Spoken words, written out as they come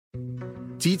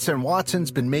Dietz and Watson's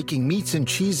been making meats and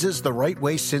cheeses the right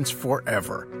way since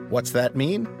forever. What's that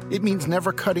mean? It means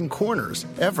never cutting corners,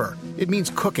 ever. It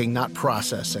means cooking, not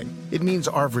processing. It means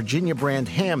our Virginia brand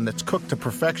ham that's cooked to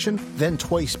perfection, then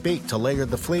twice baked to layer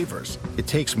the flavors. It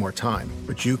takes more time,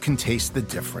 but you can taste the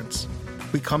difference.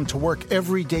 We come to work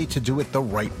every day to do it the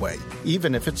right way,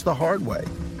 even if it's the hard way.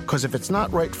 Because if it's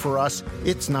not right for us,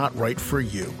 it's not right for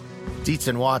you. Dietz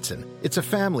and Watson, it's a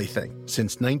family thing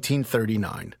since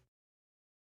 1939.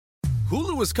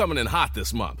 Hulu is coming in hot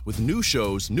this month with new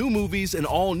shows, new movies, and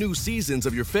all new seasons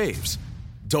of your faves.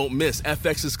 Don't miss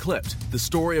FX's Clipped, the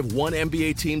story of one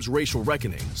NBA team's racial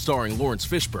reckoning, starring Lawrence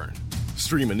Fishburne.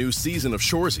 Stream a new season of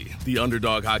Shoresy, the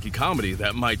underdog hockey comedy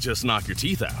that might just knock your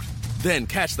teeth out. Then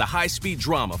catch the high-speed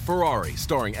drama Ferrari,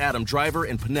 starring Adam Driver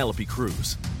and Penelope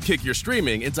Cruz. Kick your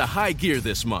streaming into high gear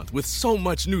this month with so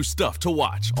much new stuff to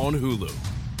watch on Hulu.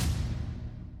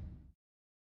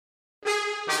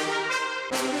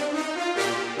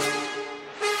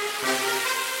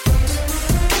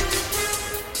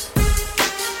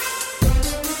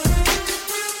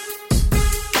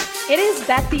 It is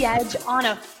Bet the Edge on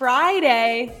a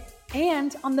Friday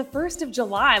and on the 1st of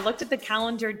July. I looked at the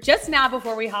calendar just now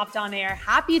before we hopped on air.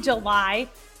 Happy July.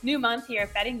 New month here,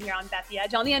 betting here on Bet the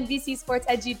Edge on the NBC Sports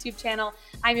Edge YouTube channel.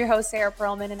 I'm your host, Sarah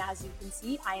Perlman, and as you can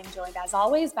see, I am joined as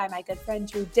always by my good friend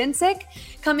Drew Dinsick.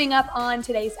 Coming up on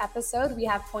today's episode, we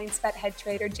have PointsBet head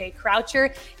trader Jay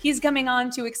Croucher. He's coming on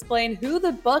to explain who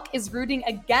the book is rooting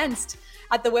against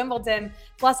at the Wimbledon,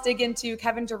 plus dig into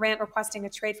Kevin Durant requesting a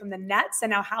trade from the Nets and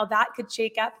now how that could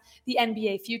shake up the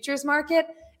NBA futures market.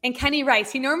 And Kenny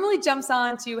Rice, he normally jumps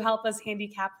on to help us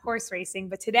handicap horse racing,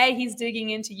 but today he's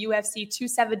digging into UFC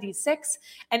 276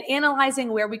 and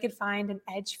analyzing where we could find an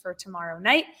edge for tomorrow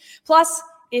night. Plus,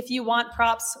 if you want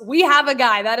props, we have a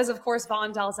guy. That is, of course,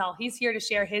 Vaughn Dalzell. He's here to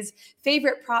share his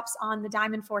favorite props on the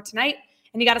diamond for tonight.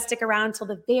 And you got to stick around till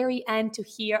the very end to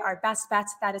hear our best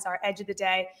bets. That is our edge of the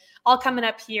day. All coming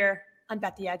up here on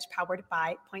Bet the Edge, powered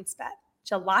by PointsBet.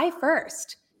 July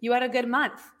 1st, you had a good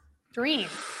month. Dream.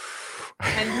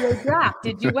 And your draft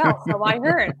did you well, so I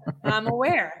heard. I'm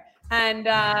aware. And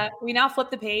we now flip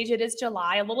the page. It is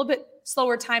July, a little bit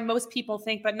slower time, most people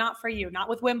think, but not for you. Not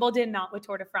with Wimbledon, not with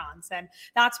Tour de France. And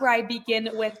that's where I begin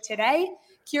with today.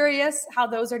 Curious how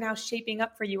those are now shaping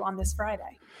up for you on this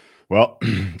Friday. Well,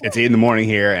 it's 8 a.m.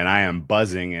 here, and I am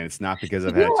buzzing, and it's not because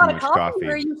I've had too much coffee.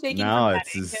 Or are you shaking No,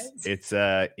 this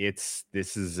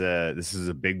is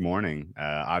a big morning.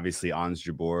 Obviously, Ons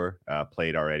Jabeur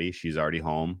played already. She's already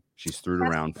home. She's through to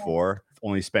round 4.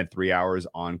 Only spent 3 hours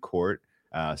on court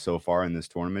so far in this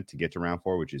tournament to get to round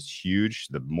 4, which is huge.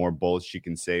 The more bullets she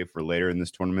can save for later in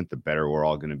this tournament, the better we're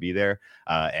all going to be there.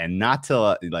 And not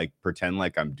to pretend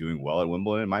like I'm doing well at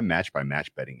Wimbledon. My match by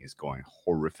match betting is going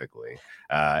horrifically.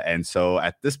 And so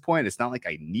at this point, it's not like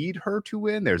I need her to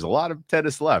win. There's a lot of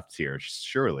tennis left here,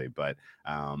 surely, but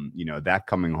that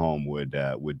coming home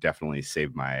would definitely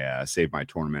save my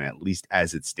tournament, at least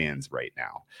as it stands right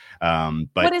now.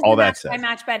 But what is all the that said,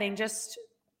 match betting, just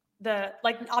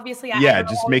obviously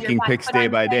just making picks day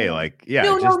by day,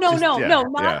 no, not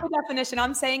the definition.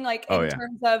 I'm saying in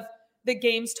terms of the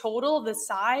game's total, the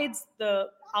sides, the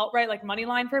outright money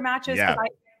line for matches.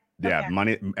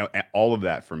 Money, all of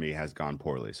that for me has gone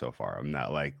poorly so far. I'm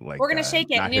not like we're gonna shake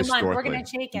it. New month, we're gonna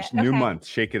shake it. New month,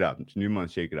 shake it up. New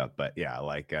month, shake it up. But yeah,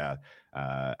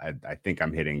 I think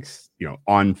I'm hitting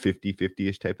on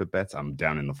 50-50ish type of bets. I'm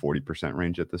down in the 40%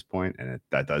 range at this point, and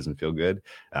that doesn't feel good.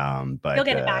 But you'll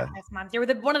get it back this month. You're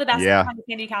one of the best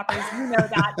handicappers, you know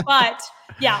that. But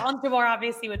yeah, on Jabeur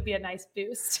obviously would be a nice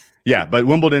boost. Yeah, but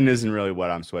Wimbledon isn't really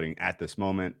what I'm sweating at this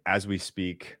moment. As we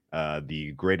speak,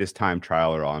 the greatest time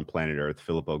trialer on planet Earth,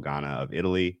 Filippo Ganna of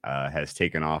Italy, has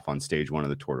taken off on stage 1 of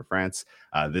the Tour de France.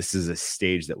 This is a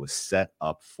stage that was set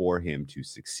up for him to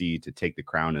succeed, to take the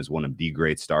crown as one of the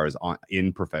great stars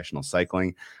in professional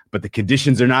cycling. But the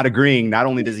conditions are not agreeing. Not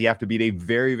only does he have to beat a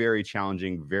very, very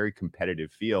challenging, very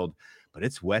competitive field, but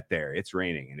it's wet there. It's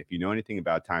raining. And if you know anything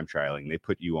about time trialing, they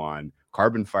put you on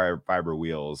carbon fiber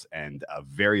wheels and a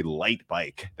very light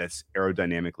bike that's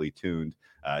aerodynamically tuned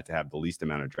to have the least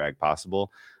amount of drag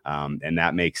possible. And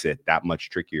that makes it that much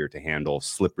trickier to handle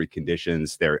slippery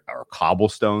conditions. There are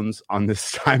cobblestones on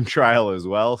this time trial as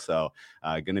well. So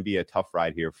going to be a tough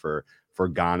ride here for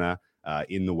Ganna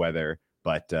in the weather.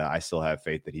 But I still have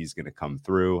faith that he's going to come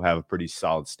through, have a pretty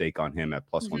solid stake on him at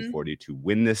plus 140 to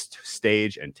win this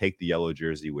stage and take the yellow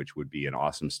jersey, which would be an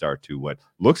awesome start to what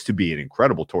looks to be an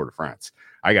incredible Tour de France.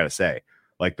 I got to say,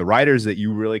 the riders that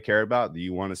you really care about, that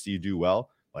you want to see do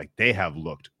well, they have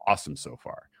looked awesome so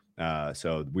far.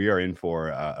 So we are in for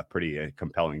a pretty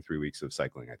compelling 3 weeks of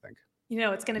cycling, I think.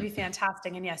 It's going to be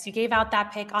fantastic. And yes, you gave out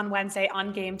that pick on Wednesday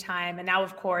on Game Time. And now,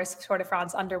 of course, Tour de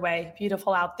France underway.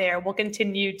 Beautiful out there. We'll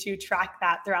continue to track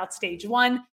that throughout stage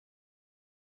one.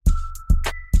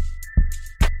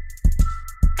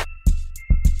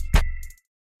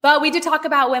 But we did talk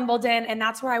about Wimbledon, and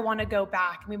that's where I want to go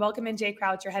back. We welcome in Jay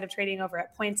Crouch, your head of trading over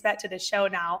at PointsBet, to the show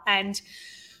now. And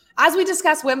as we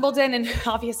discuss Wimbledon, and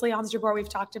obviously Ons Jabeur, we've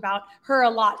talked about her a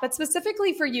lot, but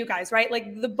specifically for you guys, right?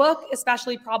 Like the book,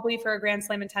 especially probably for a Grand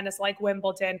Slam in tennis like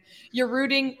Wimbledon, you're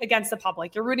rooting against the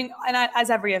public. You're rooting, and as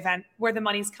every event, where the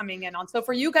money's coming in on. So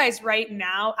for you guys right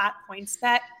now at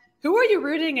PointsBet, who are you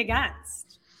rooting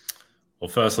against? Well,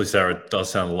 firstly, Sarah, it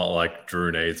does sound a lot like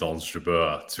Drew needs Ons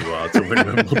Jabeur to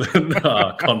win Wimbledon,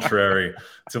 contrary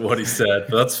to what he said.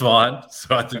 But that's fine.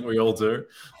 So I think we all do.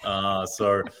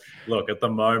 So, look, at the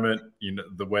moment,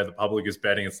 where the public is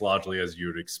betting, it's largely as you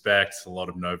would expect. A lot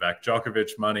of Novak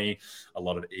Djokovic money, a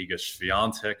lot of Iga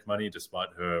Swiatek money, despite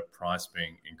her price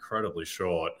being incredibly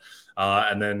short.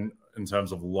 And then in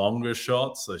terms of longer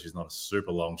shots, so she's not a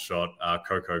super long shot,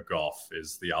 Coco Gauff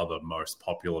is the other most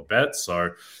popular bet.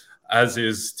 So, as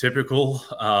is typical,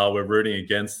 we're rooting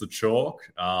against the chalk.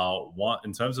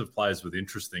 In terms of players with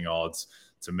interesting odds,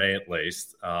 to me at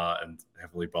least, and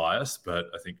heavily biased, but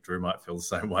I think Drew might feel the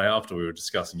same way after we were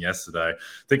discussing yesterday.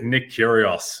 I think Nick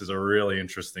Kyrgios is a really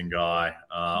interesting guy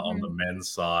on the men's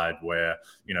side where,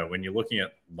 when you're looking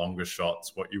at longer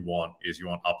shots, what you want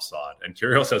upside. And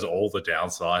Kyrgios has all the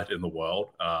downside in the world,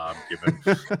 given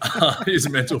his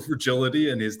mental fragility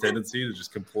and his tendency to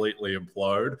just completely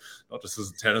implode, not just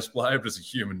as a tennis player, but as a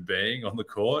human being on the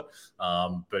court.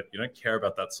 But you don't care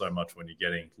about that so much when you're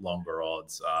getting longer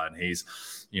odds. And he's,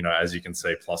 as you can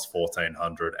see, plus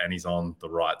 1,400, and he's on the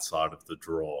right side of the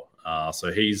draw.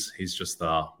 So he's just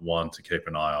one to keep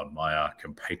an eye on, my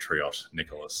compatriot,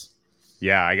 Nicholas.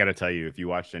 Yeah, I got to tell you, if you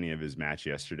watched any of his match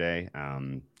yesterday,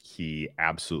 he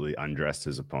absolutely undressed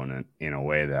his opponent in a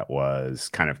way that was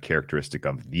kind of characteristic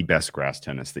of the best grass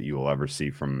tennis that you will ever see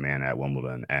from a man at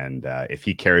Wimbledon. And if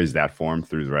he carries that form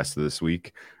through the rest of this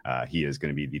week, he is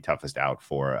going to be the toughest out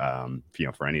for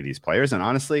any of these players. And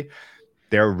honestly,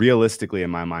 there realistically, in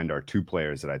my mind, are two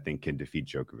players that I think can defeat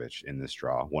Djokovic in this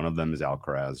draw. One of them is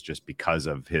Alcaraz, just because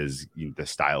of the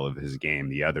style of his game.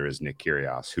 The other is Nick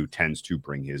Kyrgios, who tends to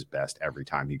bring his best every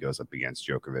time he goes up against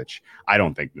Djokovic. I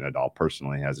don't think Nadal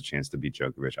personally has a chance to beat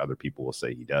Djokovic. Other people will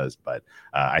say he does, but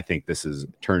I think this is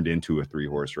turned into a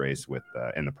 3-horse race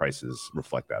and the prices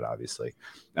reflect that, obviously.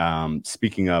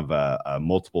 Speaking of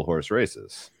multiple horse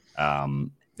races,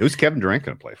 who's Kevin Durant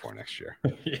going to play for next year?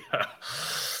 Yeah.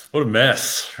 What a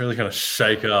mess. Really going to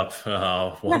shake up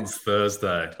once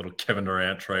Thursday. Little Kevin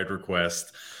Durant trade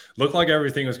request. Looked like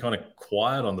everything was kind of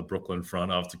quiet on the Brooklyn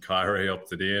front after Kyrie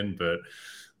opted in, but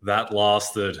that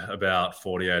lasted about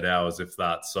 48 hours, if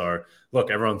that. So, look,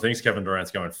 everyone thinks Kevin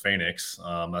Durant's going Phoenix.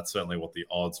 That's certainly what the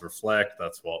odds reflect.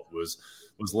 That's what was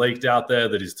leaked out there,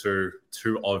 that is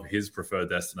two of his preferred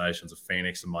destinations are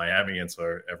Phoenix and Miami, and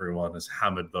so everyone has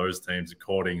hammered those teams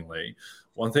accordingly.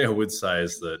 One thing I would say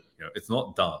is that it's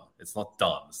not done. It's not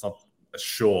done. It's not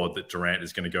assured that Durant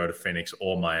is going to go to Phoenix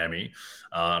or Miami.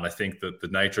 And I think that the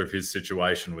nature of his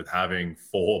situation with having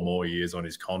 4 more years on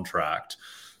his contract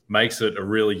makes it a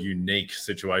really unique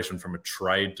situation from a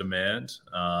trade demand.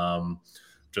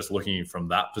 Just looking from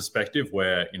that perspective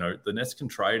where, the Nets can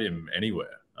trade him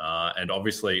anywhere. And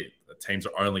obviously teams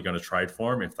are only going to trade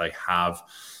for him if they have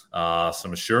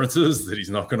some assurances that he's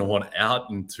not going to want out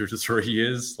in 2 to 3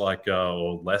 years,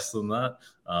 or less than that,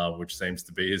 which seems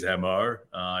to be his MO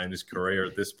in his career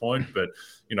at this point. But,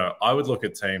 I would look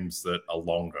at teams that are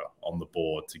longer on the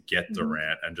board to get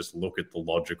Durant and just look at the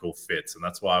logical fits. And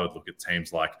that's why I would look at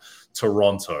teams like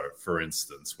Toronto, for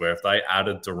instance, where if they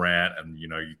added Durant and, you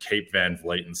keep Van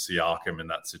Vliet and Siakam in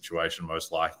that situation,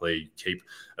 most likely keep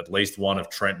at least one of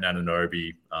Trent and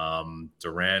Anunoby.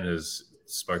 Durant has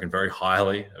spoken very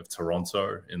highly of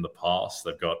Toronto in the past.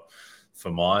 They've got,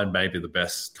 for mine, maybe the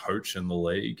best coach in the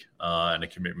league and a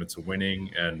commitment to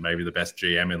winning, and maybe the best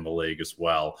GM in the league as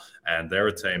well. And they're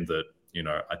a team that,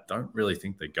 I don't really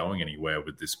think they're going anywhere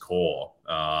with this core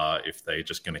if they're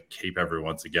just going to keep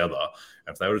everyone together.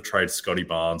 If they were to trade Scotty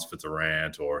Barnes for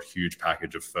Durant or a huge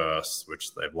package of firsts,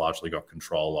 which they've largely got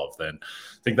control of, then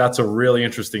I think that's a really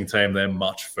interesting team. They're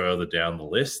much further down the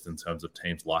list in terms of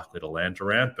teams likely to land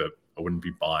Durant, but I wouldn't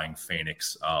be buying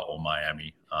Phoenix or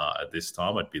Miami at this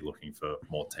time. I'd be looking for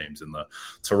more teams in the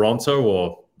Toronto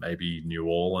or maybe New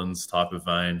Orleans type of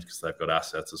vein because they've got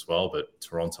assets as well. But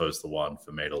Toronto's the one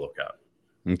for me to look at.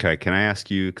 Okay, can I ask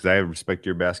you, because I respect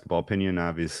your basketball opinion,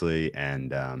 obviously,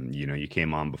 and you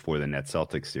came on before the Nets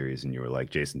Celtics series, and you were like,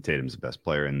 Jason Tatum's the best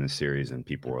player in this series, and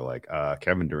people were like,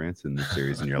 Kevin Durant's in this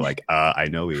series, and you're like, I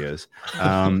know he is.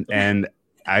 And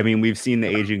I mean, we've seen the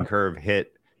aging curve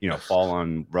fall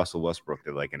on Russell Westbrook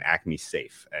to like an Acme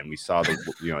safe, and we saw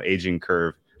the aging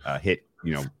curve hit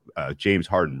James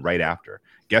Harden right after.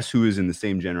 Guess who is in the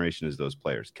same generation as those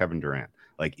players? Kevin Durant.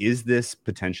 Like, is this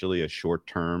potentially a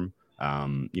short-term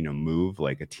move?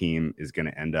 Like, a team is going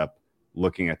to end up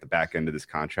looking at the back end of this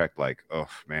contract like, oh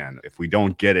man, if we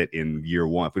don't get it in year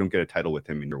one, if we don't get a title with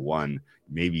him in year one,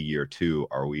 maybe year two,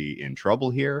 are we in trouble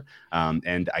here?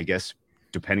 And I guess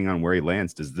depending on where he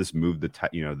lands, does this move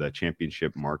the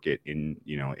championship market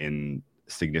in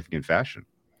significant fashion?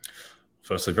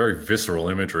 Firstly, very visceral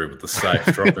imagery with the safe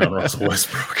dropping on Russell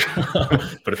Westbrook.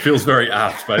 But it feels very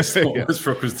apt based on what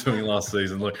Westbrook was doing last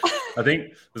season. Look, I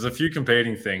think there's a few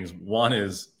competing things. One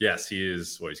is, yes,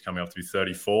 he's coming up to be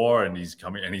 34 and he's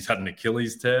had an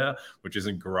Achilles tear, which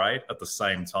isn't great. At the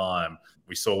same time,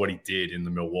 we saw what he did in the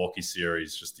Milwaukee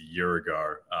series just a year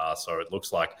ago. So it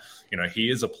looks like, he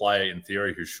is a player in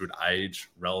theory who should age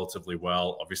relatively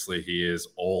well. Obviously, he is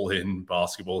all in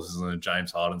basketball. This isn't a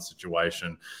James Harden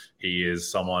situation. He is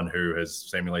someone who has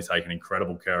seemingly taken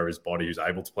incredible care of his body, who's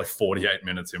able to play 48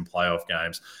 minutes in playoff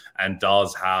games and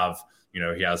does have,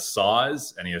 he has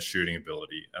size and he has shooting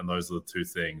ability. And those are the two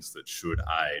things that should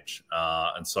age.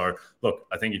 And so, look,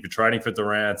 I think if you're trading for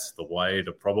Durant, the way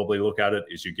to probably look at it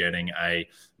is you're getting a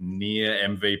near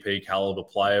MVP caliber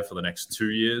player for the next 2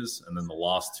 years. And then the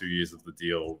last 2 years of the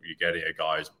deal, you're getting a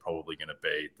guy who's probably going to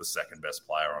be the second best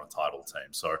player on a title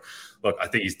team. So, look, I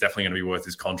think he's definitely going to be worth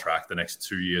his contract the next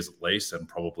 2 years at least, and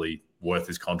probably worth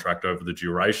his contract over the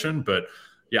duration. But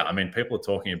yeah, I mean, people are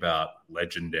talking about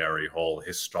legendary haul,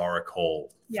 historic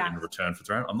haul in return for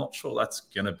Durant. I'm not sure that's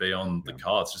going to be on the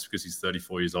cards just because he's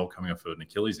 34 years old coming off of an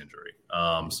Achilles injury.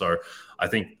 So I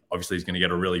think obviously he's going to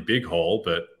get a really big haul,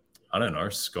 but I don't know,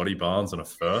 Scotty Barnes and a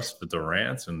first for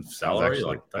Durant and salary.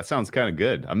 That sounds kind of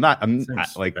good. I'm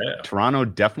like fair. Toronto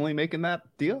definitely making that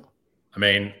deal. I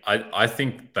mean, I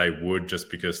think they would, just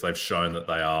because they've shown that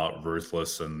they are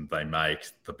ruthless and they make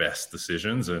the best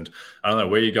decisions. And I don't know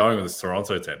where you're going with this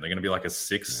Toronto team. They're going to be like a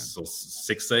six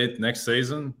seed next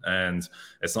season. And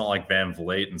it's not like Van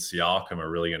Vliet and Siakam are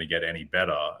really going to get any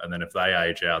better. And then if they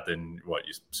age out, then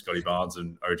Scotty Barnes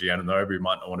and OG Anunoby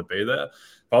might not want to be there.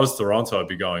 If I was Toronto, I'd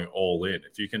be going all in.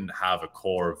 If you can have a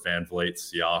core of Van Vliet,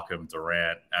 Siakam,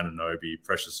 Durant, Anunoby,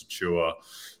 Precious Achiuwa,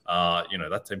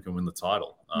 that team can win the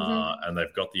title. And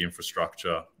they've got the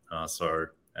infrastructure.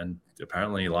 And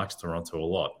apparently he likes Toronto a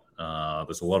lot.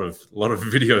 There's a lot of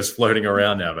videos floating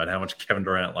around now about how much Kevin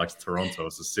Durant likes Toronto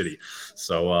as a city.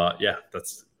 So, I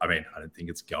don't think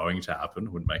it's going to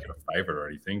happen. Wouldn't make it a favorite or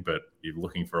anything, but you're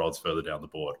looking for odds further down the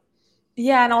board.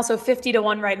 Yeah, and also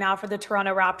 50-1 right now for the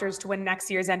Toronto Raptors to win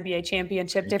next year's NBA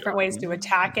championship. Different ways to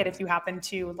attack it if you happen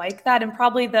to like that. And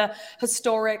probably the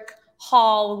historic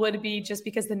haul would be just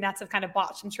because the Nets have kind of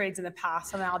botched some trades in the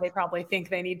past. So now they probably think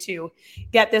they need to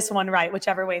get this one right,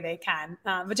 whichever way they can.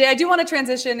 But Jay, I do want to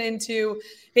transition into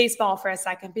baseball for a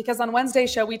second, because on Wednesday's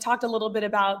show, we talked a little bit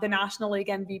about the National League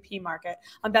MVP market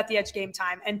on Bet the Edge Game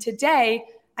Time. And today,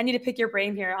 I need to pick your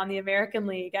brain here on the American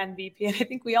League MVP. And I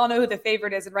think we all know who the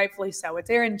favorite is, and rightfully so. It's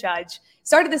Aaron Judge.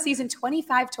 Started the season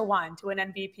 25-1 to win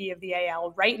MVP of the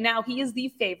AL. Right now, he is the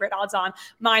favorite, odds on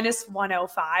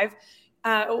 -105.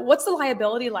 What's the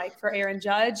liability like for Aaron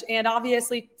Judge? And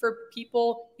obviously for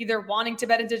people either wanting to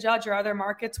bet into Judge or other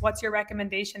markets, what's your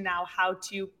recommendation now how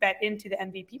to bet into the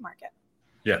MVP market?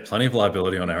 Yeah, plenty of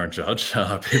liability on Aaron Judge.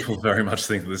 People very much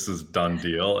think this is a done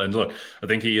deal. And look, I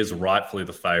think he is rightfully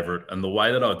the favorite. And the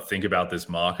way that I would think about this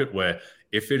market, where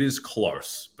if it is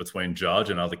close between Judge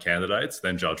and other candidates,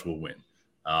 then Judge will win.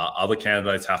 Other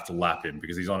candidates have to lap him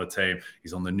because he's on a team.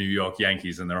 He's on the New York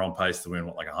Yankees, and they're on pace to win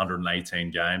 118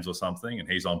 games or something, and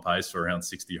he's on pace for around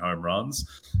 60 home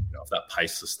runs. If that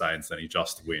pace sustains, then he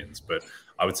just wins. But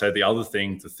I would say the other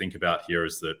thing to think about here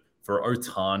is that for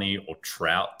Ohtani or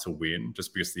Trout to win,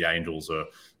 just because the Angels are,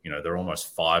 they're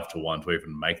almost 5-1 to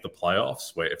even make the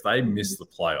playoffs, where if they miss the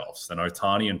playoffs, then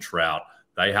Ohtani and Trout,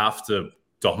 they have to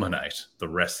dominate the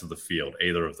rest of the field,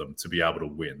 either of them, to be able to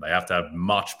win. They have to have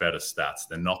much better stats.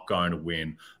 They're not going to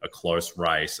win a close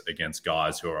race against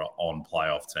guys who are on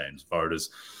playoff teams.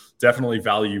 Voters definitely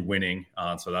value winning.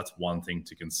 So that's one thing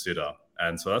to consider.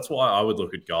 And so that's why I would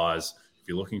look at guys, if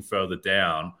you're looking further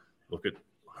down, look at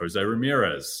Jose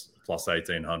Ramirez, plus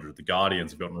 1,800. The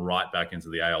Guardians have gotten right back into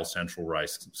the AL Central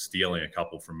race, stealing a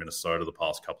couple from Minnesota the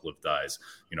past couple of days.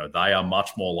 They are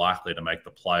much more likely to make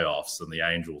the playoffs than the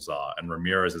Angels are. And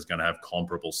Ramirez is going to have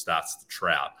comparable stats to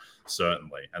Trout,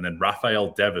 certainly. And then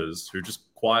Rafael Devers, who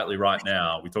just quietly right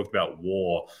now, we talked about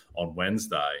WAR on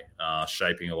Wednesday,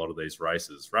 shaping a lot of these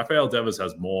races. Rafael Devers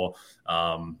has more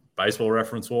Baseball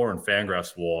Reference WAR and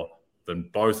Fangraphs WAR than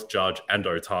both Judge and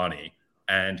Ohtani,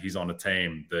 and he's on a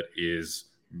team that is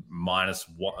minus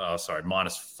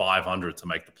 500 to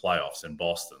make the playoffs in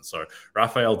Boston. So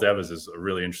Rafael Devers is a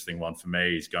really interesting one for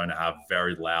me. He's going to have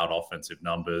very loud offensive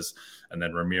numbers, and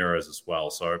then Ramirez as well.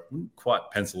 So I wouldn't quite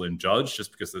pencil in Judge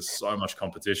just because there's so much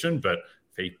competition, but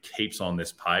if he keeps on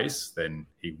this pace, then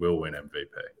he will win MVP.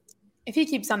 If he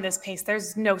keeps on this pace,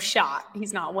 there's no shot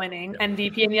he's not winning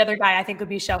MVP. And the other guy I think would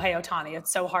be Shohei Ohtani.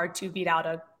 It's so hard to beat out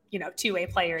a two-way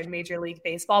player in Major League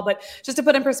Baseball. But just to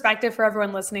put in perspective for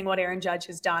everyone listening what Aaron Judge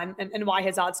has done and why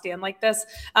his odds stand like this,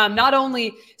 not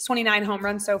only 29 home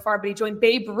runs so far, but he joined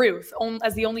Babe Ruth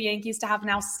as the only Yankees to have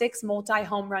now 6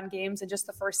 multi-home run games in just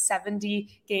the first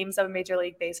 70 games of a Major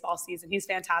League Baseball season. He's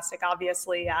fantastic.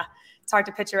 Obviously, it's hard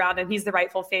to pitch around him. He's the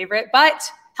rightful favorite, but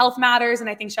health matters, and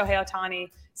I think Shohei Ohtani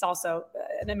is also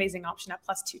an amazing option at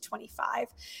plus 225.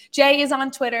 Jay is on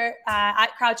Twitter at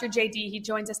CroucherJD. He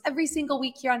joins us every single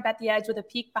week here on Bet the Edge with a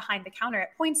peek behind the counter at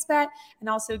PointsBet, and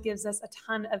also gives us a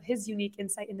ton of his unique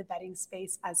insight in the betting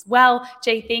space as well.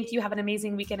 Jay, thank you. Have an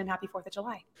amazing weekend and happy 4th of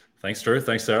July. Thanks, Drew.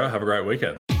 Thanks, Sarah. Have a great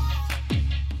weekend.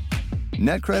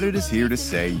 NetCredit is here to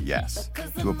say yes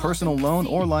to a personal loan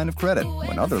or line of credit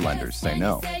when other lenders say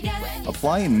no.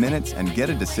 Apply in minutes and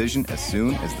get a decision as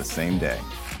soon as the same day.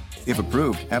 If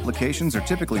approved, applications are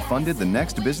typically funded the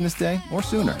next business day or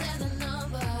sooner.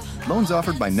 Loans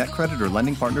offered by NetCredit or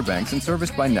lending partner banks and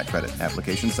serviced by NetCredit.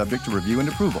 Application subject to review and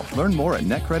approval. Learn more at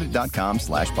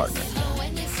netcredit.com/partner.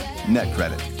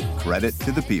 NetCredit. Credit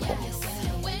to the people.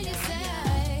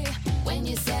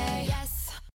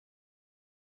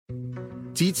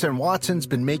 Dietz & Watson's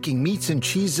been making meats and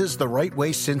cheeses the right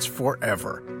way since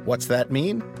forever. What's that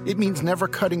mean? It means never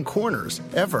cutting corners,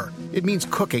 ever. It means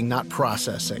cooking, not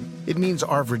processing. It means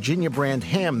our Virginia brand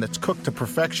ham that's cooked to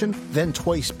perfection, then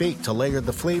twice baked to layer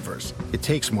the flavors. It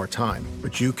takes more time,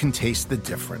 but you can taste the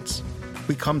difference.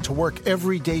 We come to work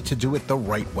every day to do it the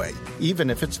right way, even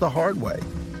if it's the hard way.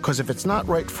 Because if it's not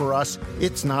right for us,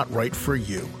 it's not right for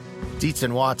you. Dietz &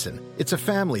 Watson, it's a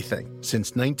family thing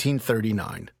since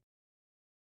 1939.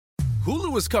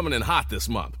 Hulu is coming in hot this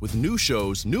month with new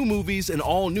shows, new movies, and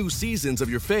all new seasons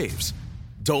of your faves.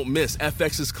 Don't miss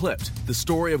FX's Clipped, the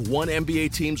story of one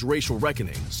NBA team's racial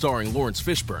reckoning, starring Lawrence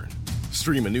Fishburne.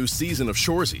 Stream a new season of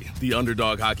Shoresy, the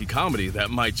underdog hockey comedy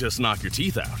that might just knock your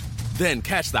teeth out. Then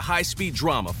catch the high-speed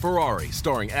drama Ferrari,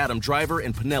 starring Adam Driver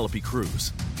and Penelope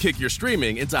Cruz. Kick your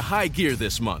streaming into high gear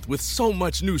this month with so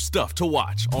much new stuff to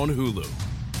watch on Hulu.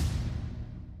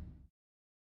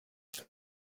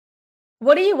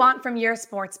 What do you want from your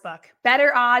sportsbook?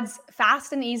 Better odds,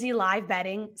 fast and easy live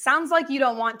betting. Sounds like you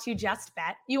don't want to just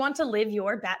bet. You want to live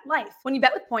your bet life. When you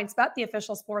bet with PointsBet, the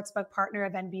official sportsbook partner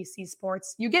of NBC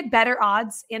Sports, you get better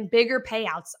odds and bigger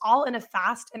payouts, all in a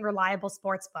fast and reliable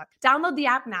sportsbook. Download the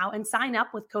app now and sign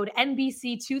up with code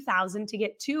NBC2000 to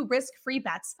get 2 risk-free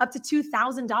bets up to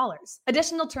 $2,000.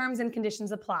 Additional terms and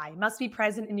conditions apply. Must be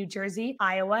present in New Jersey,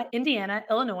 Iowa, Indiana,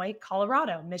 Illinois,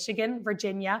 Colorado, Michigan,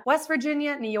 Virginia, West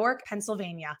Virginia, New York, Pennsylvania.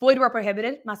 Void where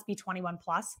prohibited, must be 21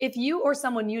 plus. If you or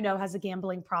someone you know has a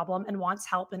gambling problem and wants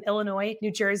help in Illinois,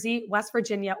 New Jersey, West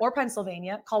Virginia, or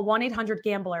Pennsylvania, call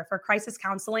 1-800-GAMBLER for crisis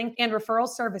counseling and referral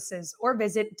services, or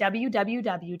visit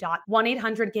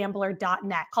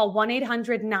www.1800gambler.net. Call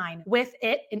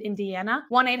 1-800-9-WITH-IT in Indiana,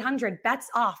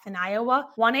 1-800-BETS-OFF in Iowa,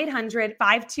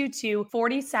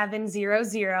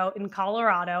 1-800-522-4700 in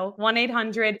Colorado,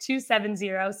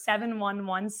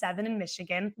 1-800-270-7117 in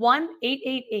Michigan,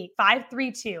 1-888-532-3500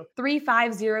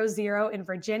 in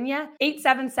Virginia,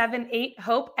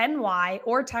 877-8-HOPE-NY,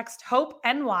 or text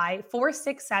HOPE-NY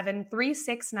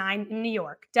 467-369 in New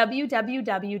York.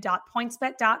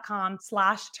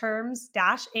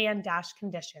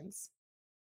 www.pointsbet.com/terms-and-conditions.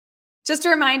 Just a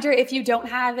reminder, if you don't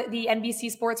have the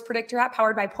NBC Sports Predictor app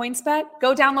powered by PointsBet,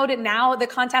 go download it now. The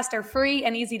contests are free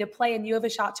and easy to play, and you have a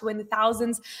shot to win the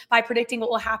thousands by predicting what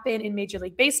will happen in Major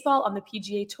League Baseball, on the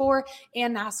PGA Tour,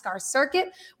 and NASCAR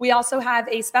circuit. We also have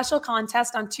a special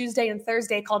contest on Tuesday and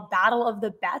Thursday called Battle of the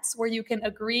Bets, where you can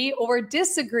agree or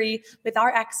disagree with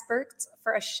our experts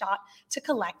for a shot to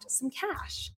collect some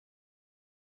cash.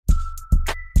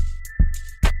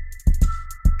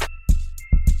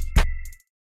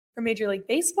 For Major League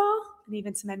Baseball and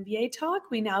even some NBA talk,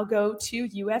 we now go to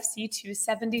UFC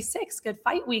 276. Good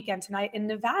fight weekend tonight in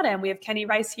Nevada, and we have Kenny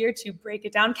Rice here to break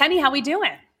it down. Kenny, how we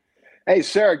doing? Hey,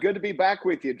 Sarah, good to be back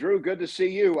with you. Drew, good to see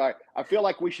you. I feel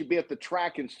like we should be at the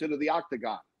track instead of the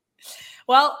octagon.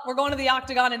 Well, we're going to the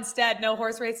octagon instead. No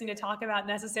horse racing to talk about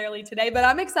necessarily today, but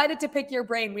I'm excited to pick your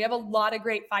brain. We have a lot of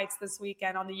great fights this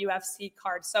weekend on the UFC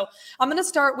card. So I'm going to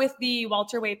start with the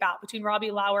welterweight bout between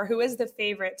Robbie Lawler, who is the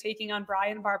favorite, taking on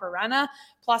Brian Barberena,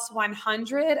 plus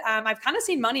 100. I've kind of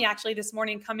seen money actually this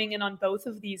morning coming in on both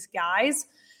of these guys.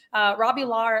 Robbie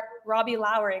Lawler, 40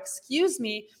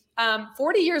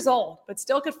 years old, but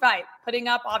still could fight, putting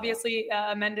up obviously a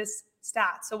tremendous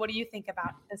stat. So what do you think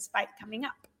about this fight coming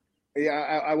up?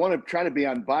 Yeah, I want to try to be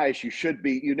unbiased.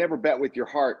 You never bet with your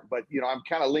heart, but, I'm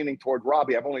kind of leaning toward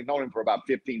Robbie. I've only known him for about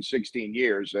 15, 16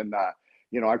 years. And,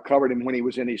 I've covered him when he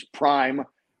was in his prime,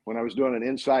 when I was doing an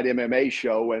Inside MMA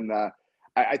show. And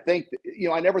I think,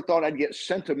 I never thought I'd get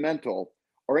sentimental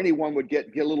or anyone would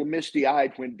get a little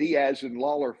misty-eyed when Diaz and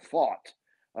Lawler fought.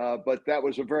 But that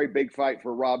was a very big fight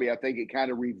for Robbie. I think it kind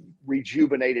of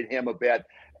rejuvenated him a bit.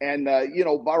 And,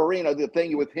 Barberena, the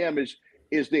thing with him is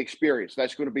the experience.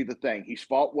 That's going to be the thing. He's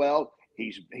fought well.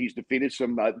 He's defeated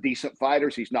some decent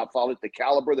fighters. He's not fought at the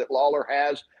caliber that Lawler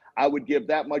has. I would give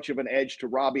that much of an edge to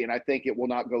Robbie, and I think it will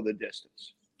not go the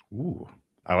distance. Ooh,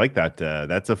 I like that.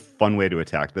 That's a fun way to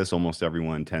attack this. Almost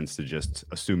everyone tends to just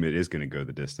assume it is going to go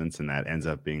the distance, and that ends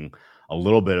up being a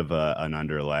little bit of an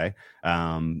underlay.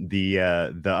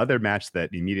 The other match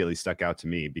that immediately stuck out to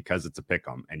me, because it's a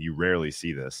pick'em, and you rarely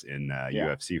see this in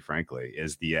UFC, frankly,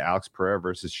 is the Alex Pereira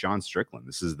versus Sean Strickland.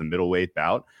 This is the middleweight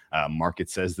bout. Market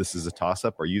says this is a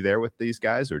toss-up. Are you there with these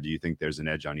guys, or do you think there's an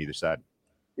edge on either side?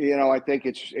 I think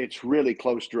it's really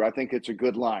close, Drew. I think it's a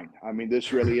good line. I mean,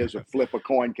 this really is a flip a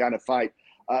coin kind of fight.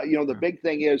 The big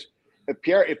thing is,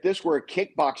 if this were a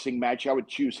kickboxing match, I would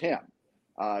choose him.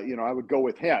 I would go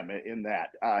with him in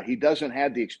that. He doesn't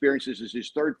have the experience. This is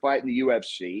his third fight in the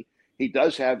UFC. He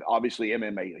does have, obviously,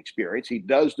 MMA experience. He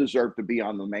does deserve to be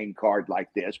on the main card like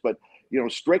this. But,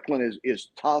 Strickland is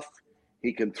tough.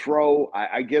 He can throw.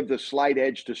 I give the slight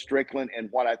edge to Strickland, and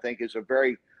what I think is a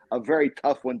very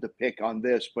tough one to pick on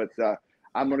this. But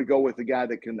I'm going to go with the guy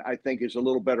that I think is a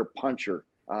little better puncher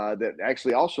that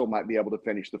actually also might be able to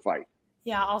finish the fight.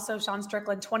 Yeah, also Sean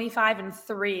Strickland,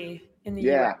 25-3 in the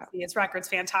UFC. His record's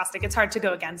fantastic. It's hard to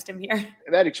go against him here.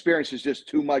 That experience is just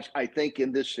too much, I think,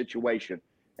 in this situation.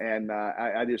 And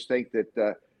I just think that,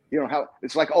 how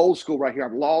it's like old school right here.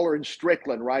 I'm Lawler and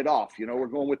Strickland right off. We're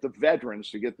going with the veterans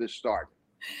to get this start.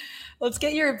 Let's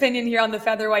get your opinion here on the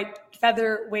featherweight,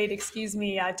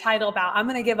 title bout. I'm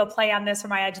going to give a play on this for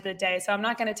my edge of the day, so I'm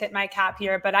not going to tip my cap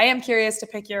here, but I am curious to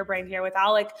pick your brain here with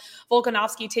Alec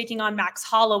Volkanovski taking on Max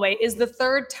Holloway. Is the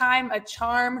third time a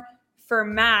charm for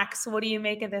Max? What do you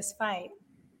make of this fight?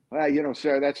 Well,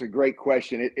 Sarah, that's a great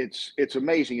question. It's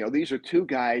amazing. These are two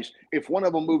guys. If one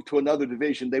of them moved to another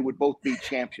division, they would both be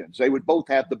champions. They would both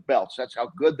have the belts. That's how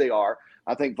good they are.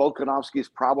 I think Volkanovski is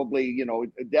probably,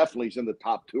 definitely is in the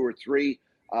top 2 or 3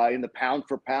 in the pound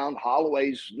for pound.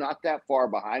 Holloway's not that far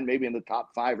behind, maybe in the top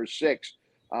 5 or 6.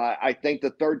 I think the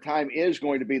third time is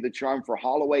going to be the charm for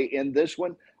Holloway in this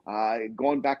one.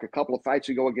 Going back a couple of fights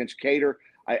ago against Kattar,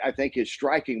 I think his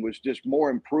striking was just more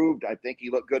improved. I think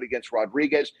he looked good against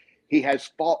Rodriguez. He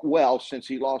has fought well since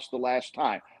he lost the last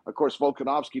time. Of course,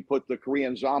 Volkanovski put the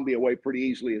Korean Zombie away pretty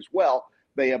easily as well.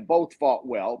 They have both fought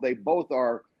well. They both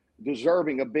are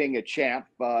deserving of being a champ.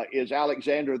 Is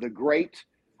Alexander the Great?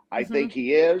 I think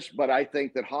he is, but I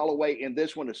think that Holloway in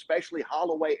this one, especially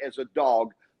Holloway as a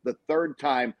dog, the third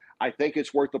time, I think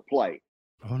it's worth a play.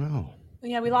 Oh, no.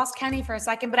 Yeah, we lost Kenny for a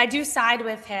second, but I do side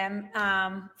with him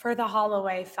for the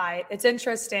Holloway fight. It's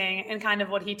interesting and kind of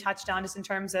what he touched on just in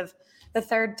terms of the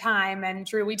third time. And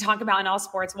Drew, we talk about in all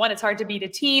sports, one, it's hard to beat a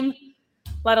team,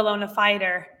 let alone a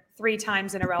fighter 3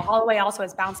 times in a row. Holloway also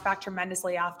has bounced back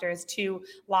tremendously after his 2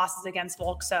 losses against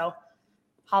Volk. So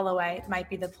Holloway might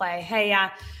be the play. Hey,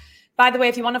 by the way,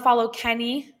 if you want to follow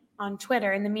Kenny on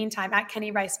Twitter, in the meantime, at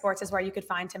Kenny Rice Sports is where you could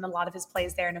find him. A lot of his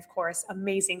plays there. And of course,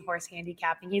 amazing horse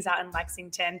handicapping. He's out in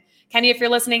Lexington. Kenny, if you're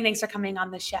listening, thanks for coming on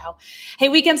the show. Hey,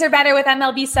 weekends are better with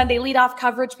MLB Sunday leadoff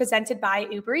coverage presented by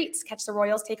Uber Eats. Catch the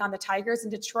Royals take on the Tigers in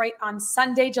Detroit on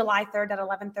Sunday, July 3rd at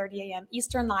 11:30 a.m.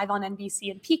 Eastern, live on NBC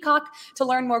and Peacock. To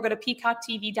learn more, go to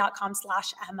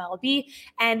peacocktv.com/MLB.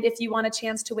 And if you want a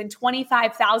chance to win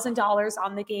 $25,000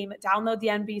 on the game, download the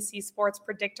NBC Sports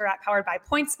Predictor app powered by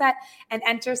PointsBet and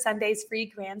enter Sunday's free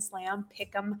Grand Slam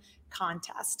Pick'em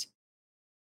contest.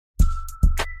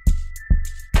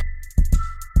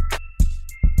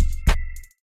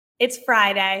 It's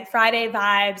Friday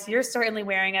vibes. You're certainly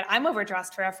wearing it. I'm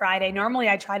overdressed for a Friday. Normally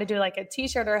I try to do like a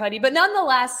t-shirt or a hoodie, but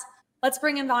nonetheless, let's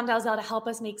bring in Vaughn Dalzell to help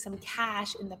us make some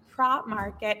cash in the prop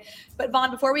market. But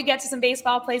Vaughn, before we get to some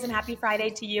baseball plays, and happy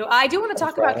Friday to you, I do want to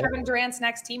talk about Kevin Durant's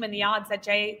next team and the odds that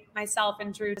Jay, myself,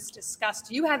 and Drew just discussed.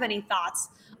 Do you have any thoughts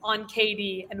on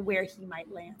KD and where he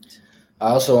might land? I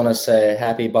also want to say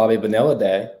happy Bobby Bonilla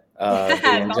Day,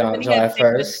 being July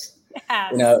 1st.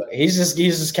 Yes. You know, he's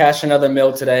just cashing another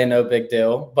mil today, no big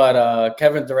deal. But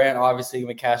Kevin Durant obviously going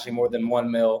to be cashing more than $1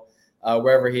 million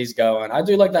wherever he's going. I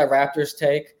do like that Raptors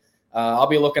take. I'll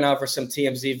be looking out for some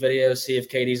TMZ videos, see if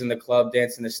KD's in the club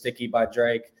dancing the Sticky by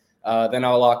Drake. Then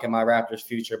I'll lock in my Raptors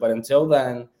future. But until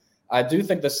then, I do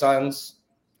think the Suns,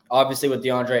 obviously with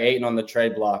DeAndre Ayton on the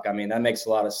trade block, I mean, that makes a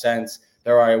lot of sense.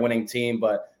 They're already a winning team,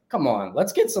 but come on,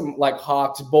 let's get some like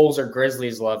Hawks, Bulls, or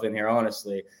Grizzlies love in here,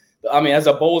 honestly. I mean, as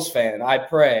a Bulls fan, I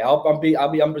pray.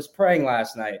 I'm just praying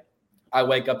last night. I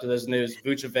wake up to this news: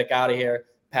 Vucevic out of here,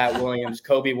 Pat Williams,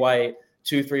 Kobe White,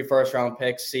 2-3 first-round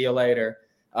picks. See you later.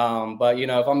 But you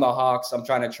know, if I'm the Hawks, I'm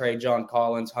trying to trade John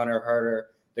Collins, Hunter Herter,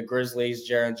 the Grizzlies,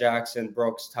 Jaren Jackson,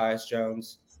 Brooks, Tyus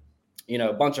Jones. You know,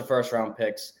 a bunch of first-round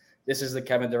picks. This is the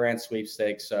Kevin Durant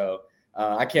sweepstakes. So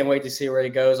I can't wait to see where he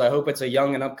goes. I hope it's a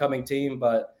young and upcoming team,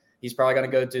 but he's probably going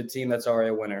to go to a team that's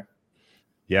already a winner.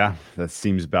 Yeah, that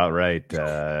seems about right.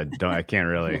 I can't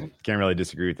really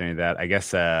disagree with any of that. I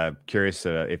guess curious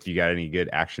if you got any good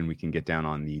action we can get down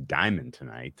on the diamond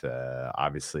tonight.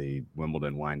 Obviously,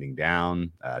 Wimbledon winding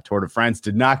down. Tour de France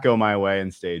did not go my way in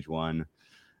stage one,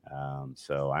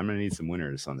 so I'm gonna need some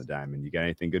winners on the diamond. You got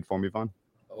anything good for me, Vaughn?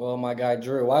 Well, my guy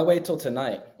Drew, why wait till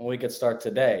tonight when we could start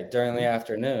today during the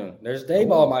afternoon? There's day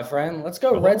ball, my friend. Let's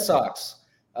go Red Sox.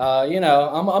 You know,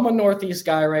 I'm a Northeast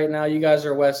guy right now. You guys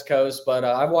are West Coast, but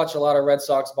I've watched a lot of Red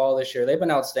Sox ball this year. They've been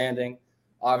outstanding.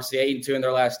 Obviously, 8-2 in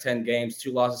their last 10 games,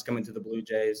 2 losses coming to the Blue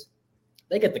Jays.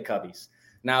 They get the Cubbies.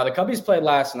 Now, the Cubbies played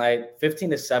last night,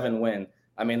 15-7 win.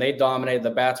 I mean, they dominated.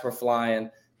 The bats were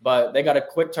flying, but they got a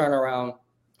quick turnaround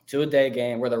to a day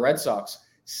game where the Red Sox,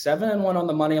 7-1 on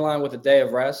the money line with a day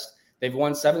of rest. They've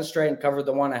won 7 straight and covered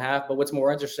the 1.5. But what's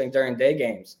more interesting, during day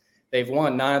games, they've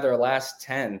won 9 of their last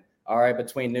 10. All right,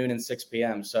 between noon and 6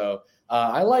 p.m. So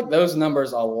I like those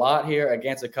numbers a lot here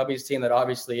against a Cubbies team that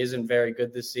obviously isn't very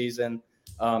good this season.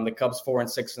 The Cubs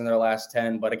 4-6 in their last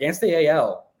 10, but against the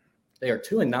AL, they are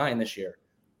 2-9 this year,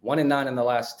 1-9 in the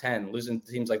last 10, losing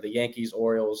to teams like the Yankees,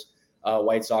 Orioles,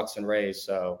 White Sox, and Rays.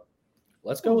 So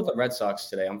let's go with the Red Sox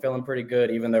today. I'm feeling pretty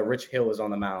good, even though Rich Hill is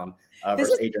on the mound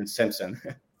versus Adrian Simpson.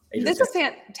 This is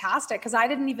fantastic because I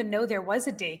didn't even know there was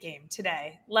a day game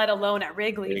today, let alone at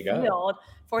Wrigley Field.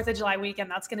 4th of July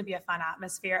weekend. That's going to be a fun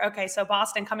atmosphere. Okay, so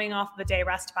Boston coming off of a day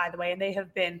rest, by the way, and they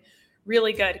have been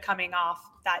really good coming off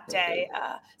that day.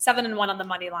 7-1 on the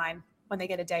money line when they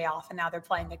get a day off, and now they're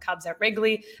playing the Cubs at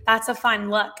Wrigley. That's a fun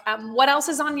look. What else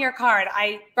is on your card?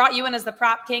 I brought you in as the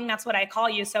prop king. That's what I call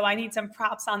you, so I need some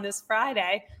props on this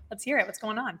Friday. Let's hear it. What's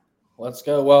going on? Let's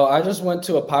go. Well, I just went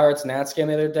to a Pirates-Nats game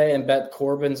the other day and bet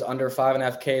Corbin's under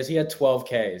 5.5 Ks. He had 12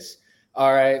 Ks.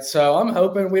 All right, so I'm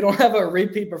hoping we don't have a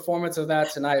repeat performance of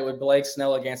that tonight with Blake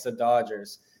Snell against the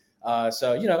Dodgers.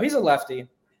 So, you know, he's a lefty.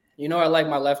 You know I like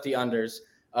my lefty unders.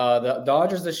 The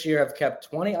Dodgers this year have kept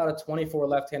 20 out of 24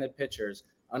 left-handed pitchers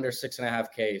under 6.5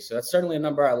 Ks. So that's certainly a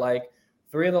number I like.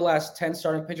 3 of the last 10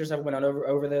 starting pitchers have went on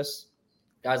over this.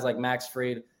 Guys like Max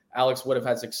Fried, Alex Wood have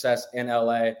had success in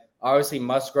L.A. Obviously,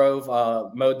 Musgrove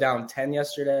mowed down 10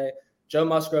 yesterday. Joe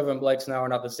Musgrove and Blake Snell are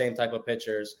not the same type of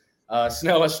pitchers.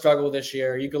 Snell has struggled this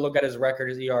year. You can look at his record,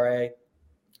 his ERA,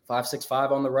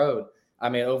 5.65 on the road. I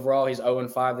mean, overall, he's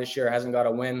 0-5 this year, hasn't got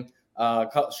a win,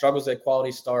 struggles at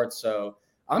quality starts. So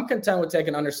I'm content with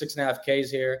taking under 6.5 Ks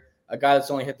here, a guy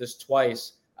that's only hit this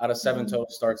twice out of 7 total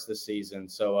starts this season.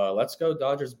 So let's go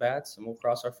Dodgers bats, and we'll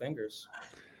cross our fingers.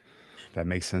 That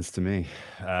makes sense to me.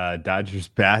 Dodgers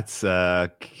bats. I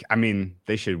mean,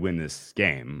 they should win this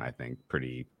game, I think,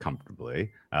 pretty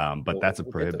comfortably. But that's a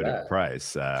prohibitive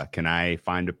price. Can I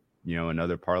find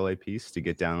another parlay piece to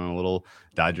get down on a little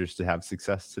Dodgers to have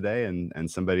success today,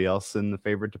 and somebody else in the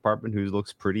favorite department who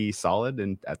looks pretty solid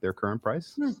and at their current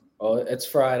price? Well, it's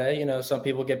Friday. You know, some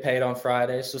people get paid on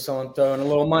Friday, so someone throwing a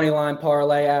little money line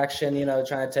parlay action. You know,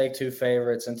 trying to take 2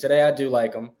 favorites, and today I do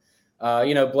like them.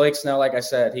 Blake Snell, like I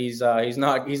said, he's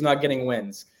not getting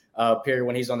wins. Period.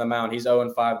 When he's on the mound, he's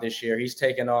 0-5 this year. He's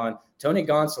taken on Tony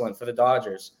Gonsolin for the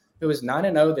Dodgers, who is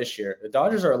 9-0 this year. The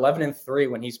Dodgers are 11-3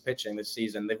 when he's pitching this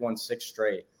season. They've won 6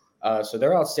 straight. So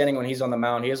they're outstanding when he's on the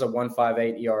mound. He has a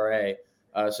 1.58 ERA.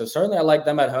 So certainly I like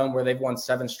them at home where they've won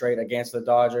 7 straight against the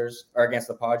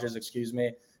Padres, excuse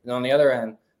me. And on the other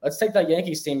end, let's take that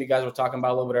Yankees team you guys were talking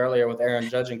about a little bit earlier with Aaron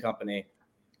Judge and company.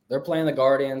 They're playing the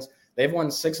Guardians. They've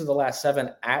won 6 of the last 7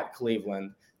 at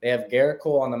Cleveland. They have Garrett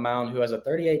Cole on the mound, who has a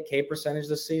 38 K percentage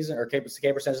this season, or K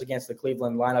percentage against the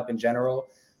Cleveland lineup in general.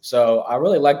 So I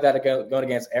really like that going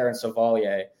against Aaron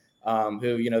Savalier,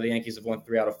 who, the Yankees have won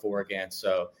 3 out of 4 against.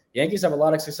 So Yankees have a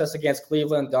lot of success against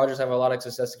Cleveland. Dodgers have a lot of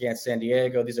success against San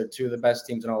Diego. These are 2 of the best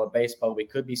teams in all of baseball. We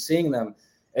could be seeing them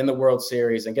in the World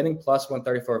Series, and getting plus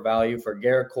 134 value for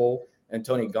Garrett Cole and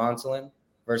Tony Gonsolin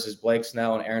versus Blake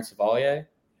Snell and Aaron Savalier.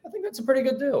 I think that's a pretty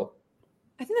good deal.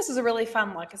 I think this is a really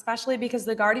fun look, especially because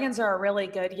the Guardians are a really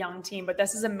good young team, but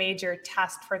this is a major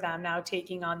test for them now,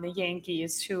 taking on the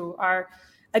Yankees, who are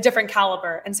a different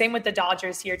caliber. And same with the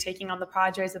Dodgers here, taking on the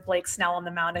Padres with Blake Snell on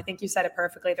the mound. I think you said it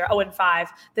perfectly. They're 0-5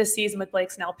 this season with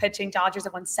Blake Snell pitching. Dodgers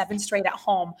have won 7 straight at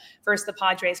home versus the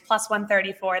Padres, plus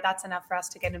 134. That's enough for us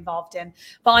to get involved in.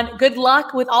 Vaughn, good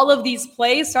luck with all of these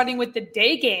plays, starting with the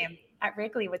day game at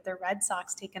Wrigley with the Red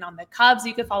Sox taking on the Cubs.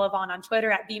 You can follow Vaughn on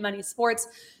Twitter at BMoneySports.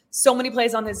 So many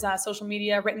plays on his social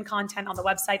media, written content on the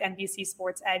website,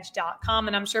 NBCSportsEdge.com.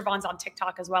 And I'm sure Vaughn's on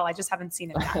TikTok as well. I just haven't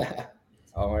seen it yet.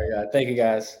 Oh, my God. Thank you,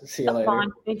 guys. See you later.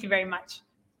 Vaughn, thank you very much.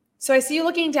 So I see you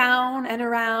looking down and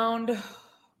around.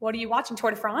 What are you watching?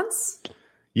 Tour de France?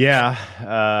 Yeah.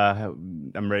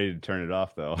 I'm ready to turn it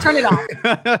off, though. Turn it off.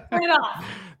 Turn it off.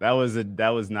 That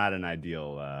was not an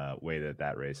ideal way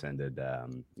that race ended.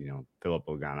 Philip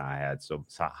Ogana, I had so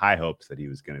high hopes that he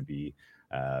was going to be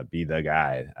the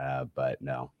guy, but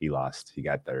no, he lost. He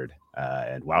got third.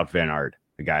 And Wout van Aert,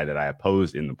 the guy that I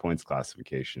opposed in the points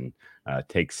classification,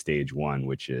 takes stage 1,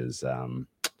 which is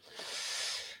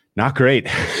not great.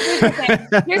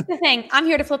 Here's the thing. I'm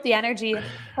here to flip the energy.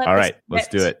 All right, let's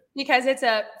do it. Because it's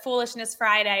a Foolishness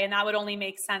Friday, and that would only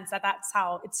make sense that's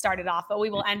how it started off. But we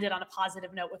will end it on a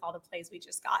positive note with all the plays we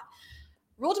just got.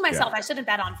 Rule to myself, I shouldn't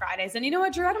bet on Fridays. And you know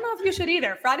what, Drew? I don't know if you should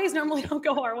either. Fridays normally don't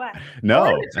go our way. No.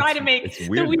 We're going to try to make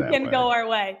the weekend go our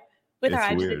way. With our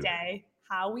edge of the day,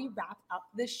 how we wrap up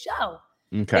the show.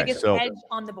 Okay. Biggest edge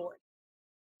on the board.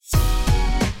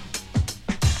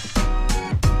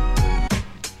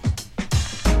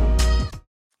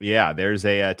 Yeah, there's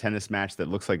a tennis match that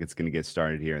looks like it's going to get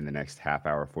started here in the next half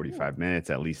hour, 45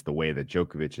 minutes, at least the way that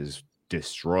Djokovic is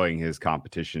destroying his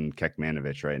competition,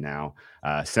 Kekmanovic, right now.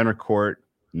 Center court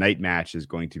night match is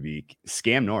going to be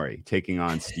Scam Norrie taking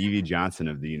on Stevie Johnson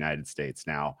of the United States.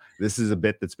 Now, this is a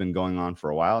bit that's been going on for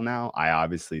a while now. I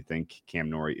obviously think Cam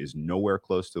Norrie is nowhere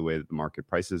close to the way that the market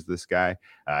prices this guy.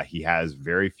 He has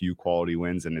very few quality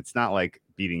wins, and it's not like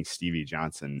beating Stevie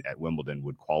Johnson at Wimbledon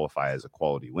would qualify as a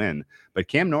quality win. But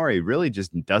Cam Norrie really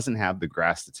just doesn't have the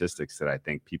grass statistics that I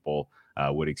think people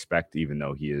would expect, even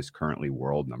though he is currently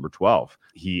world number 12.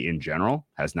 He, in general,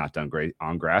 has not done great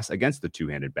on grass against the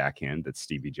two-handed backhand that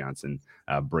Stevie Johnson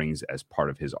brings as part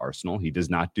of his arsenal. He does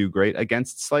not do great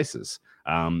against slices.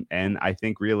 And I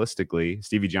think realistically,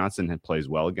 Stevie Johnson plays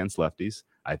well against lefties.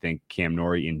 I think Cam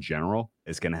Norrie in general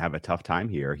is going to have a tough time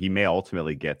here. He may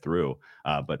ultimately get through,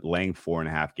 but laying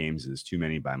 4.5 games is too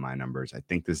many by my numbers. I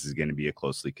think this is going to be a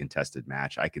closely contested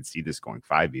match. I could see this going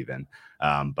 5 even.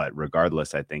 But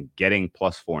regardless, I think getting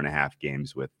plus 4.5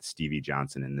 games with Stevie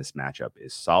Johnson in this matchup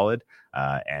is solid.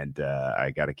 And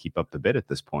I got to keep up the bid at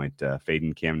this point,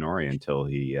 fading Cam Norrie until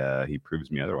he proves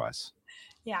me otherwise.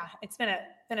 Yeah, it's been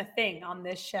a thing on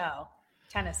this show.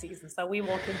 Tennis season. So we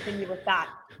will continue with that.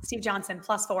 Steve Johnson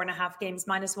plus 4.5 games,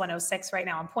 minus 106 right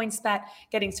now on PointsBet,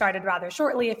 getting started rather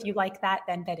shortly. If you like that,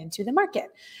 then bet into the market.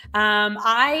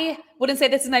 I wouldn't say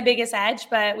this is my biggest edge,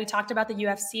 but we talked about the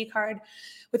UFC card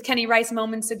with Kenny Rice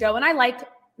moments ago, and I like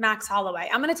Max Holloway.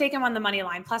 I'm going to take him on the money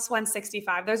line, plus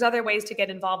 165. There's other ways to get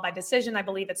involved by decision. I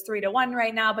believe it's 3-1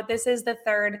 right now, but this is the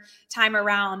third time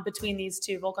around between these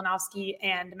two, Volkanovski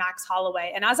and Max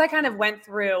Holloway. And as I kind of went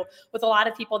through with a lot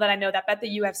of people that I know that bet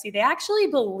the UFC, they actually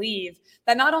believe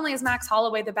that not only is Max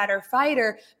Holloway the better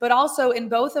fighter, but also in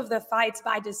both of the fights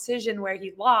by decision where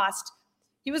he lost,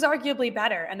 he was arguably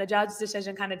better, and the judge's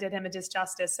decision kind of did him a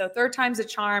disjustice. So third time's a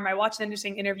charm. I watched an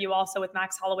interesting interview also with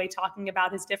Max Holloway talking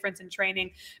about his difference in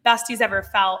training, best he's ever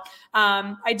felt.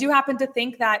 I do happen to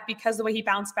think that because the way he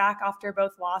bounced back after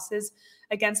both losses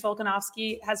against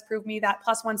Volkanovski has proved me that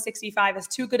plus 165 is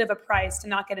too good of a price to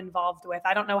not get involved with.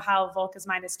 I don't know how Volk is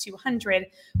minus 200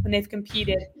 when they've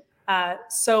competed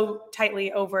so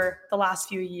tightly over the last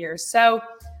few years. So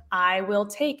I will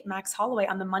take Max Holloway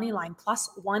on the money line, plus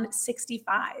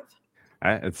 165.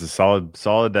 It's a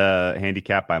solid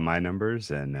handicap by my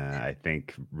numbers, and I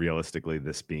think realistically,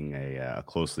 this being a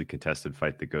closely contested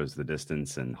fight that goes the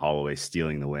distance, and Holloway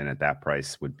stealing the win at that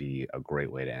price would be a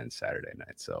great way to end Saturday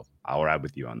night. So I'll ride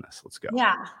with you on this. Let's go.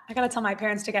 Yeah, I got to tell my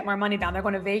parents to get more money down. They're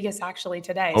going to Vegas actually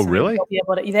today. Oh, really?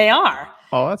 They are.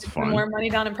 Oh, that's fun. More money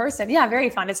down in person. Yeah,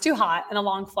 very fun. It's too hot and a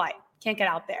long flight. Can't get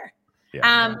out there.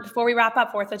 Yeah. Before we wrap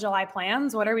up 4th of July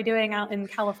plans, what are we doing out in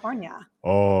California?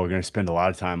 Oh, we're going to spend a lot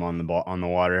of time on the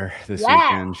water this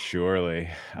weekend, surely.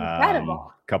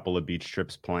 Incredible. Couple of beach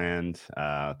trips planned,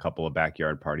 a couple of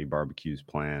backyard party barbecues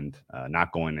planned,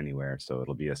 not going anywhere. So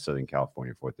it'll be a Southern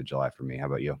California 4th of July for me. How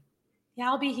about you? Yeah,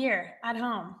 I'll be here at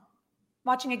home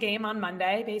watching a game on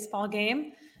Monday, baseball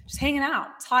game, just hanging out.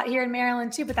 It's hot here in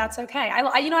Maryland too, but that's okay. I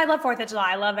love 4th of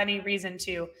July. I love any reason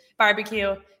to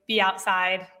barbecue, be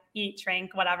outside, eat,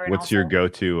 drink, whatever. What's your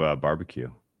go-to barbecue?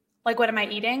 Like, what am I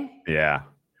eating? Yeah.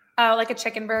 Oh, like a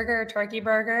chicken burger, turkey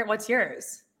burger. What's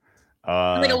yours?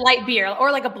 Like a light beer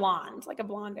or like a blonde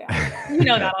ale. You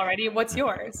know that already. What's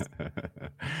yours?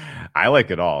 I like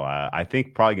it all. I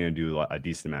think probably going to do a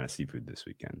decent amount of seafood this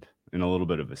weekend, and a little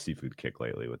bit of a seafood kick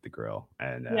lately with the grill.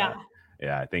 And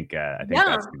I think that's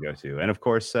the go-to. And of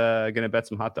course, going to bet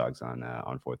some hot dogs on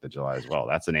 4th of July as well.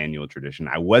 That's an annual tradition.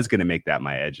 I was going to make that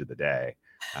my edge of the day.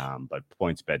 But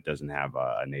PointsBet doesn't have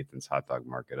a Nathan's hot dog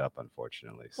market up,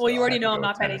 unfortunately. So well, you already know I'm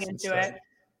not betting into it.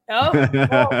 Oh,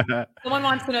 well, someone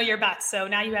wants to know your bets, so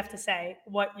now you have to say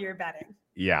what you're betting.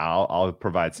 Yeah, I'll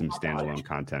provide some standalone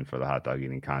content for the hot dog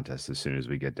eating contest as soon as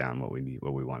we get down what we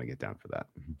want to get down for that.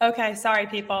 Okay, sorry,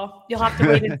 people. You'll have to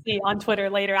wait and see on Twitter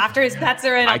later after his bets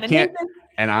are in.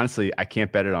 And honestly, I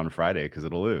can't bet it on Friday because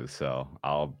it'll lose. So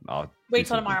I'll wait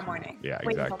till tomorrow morning. Yeah,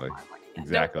 exactly.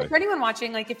 Exactly. No, for anyone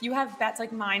watching, like if you have bets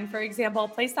like mine, for example,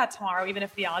 place that tomorrow, even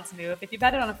if the odds move. If you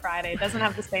bet it on a Friday, it doesn't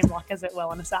have the same luck as it will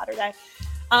on a Saturday.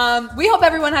 We hope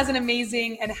everyone has an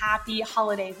amazing and happy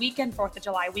holiday weekend, 4th of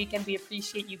July weekend. We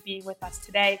appreciate you being with us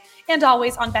today and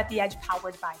always on Bet the Edge,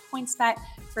 powered by PointsBet.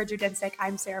 For Drew Dinsick,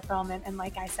 I'm Sarah Perlman. And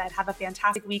like I said, have a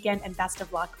fantastic weekend and best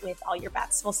of luck with all your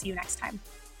bets. We'll see you next time.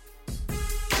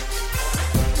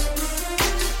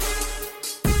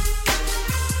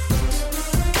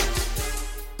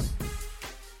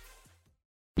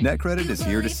 NetCredit is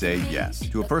here to say yes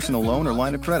to a personal loan or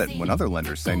line of credit when other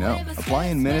lenders say no. Apply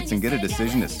in minutes and get a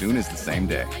decision as soon as the same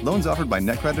day. Loans offered by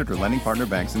NetCredit or lending partner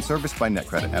banks and serviced by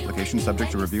NetCredit. Application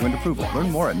subject to review and approval. Learn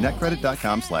more at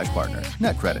netcredit.com/partner.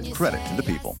 NetCredit. Credit to the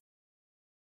people.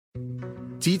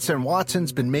 Dietz &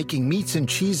 Watson's been making meats and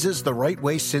cheeses the right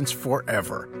way since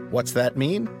forever. What's that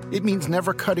mean? It means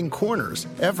never cutting corners,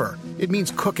 ever. It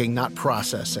means cooking, not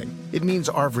processing. It means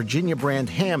our Virginia brand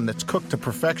ham that's cooked to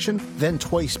perfection, then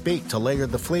twice baked to layer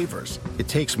the flavors. It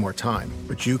takes more time,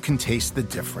 but you can taste the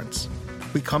difference.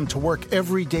 We come to work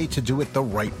every day to do it the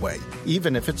right way,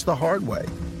 even if it's the hard way.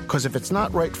 Because if it's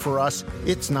not right for us,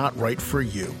 it's not right for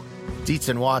you.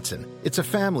 Dietz & Watson, it's a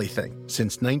family thing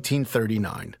since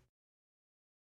 1939.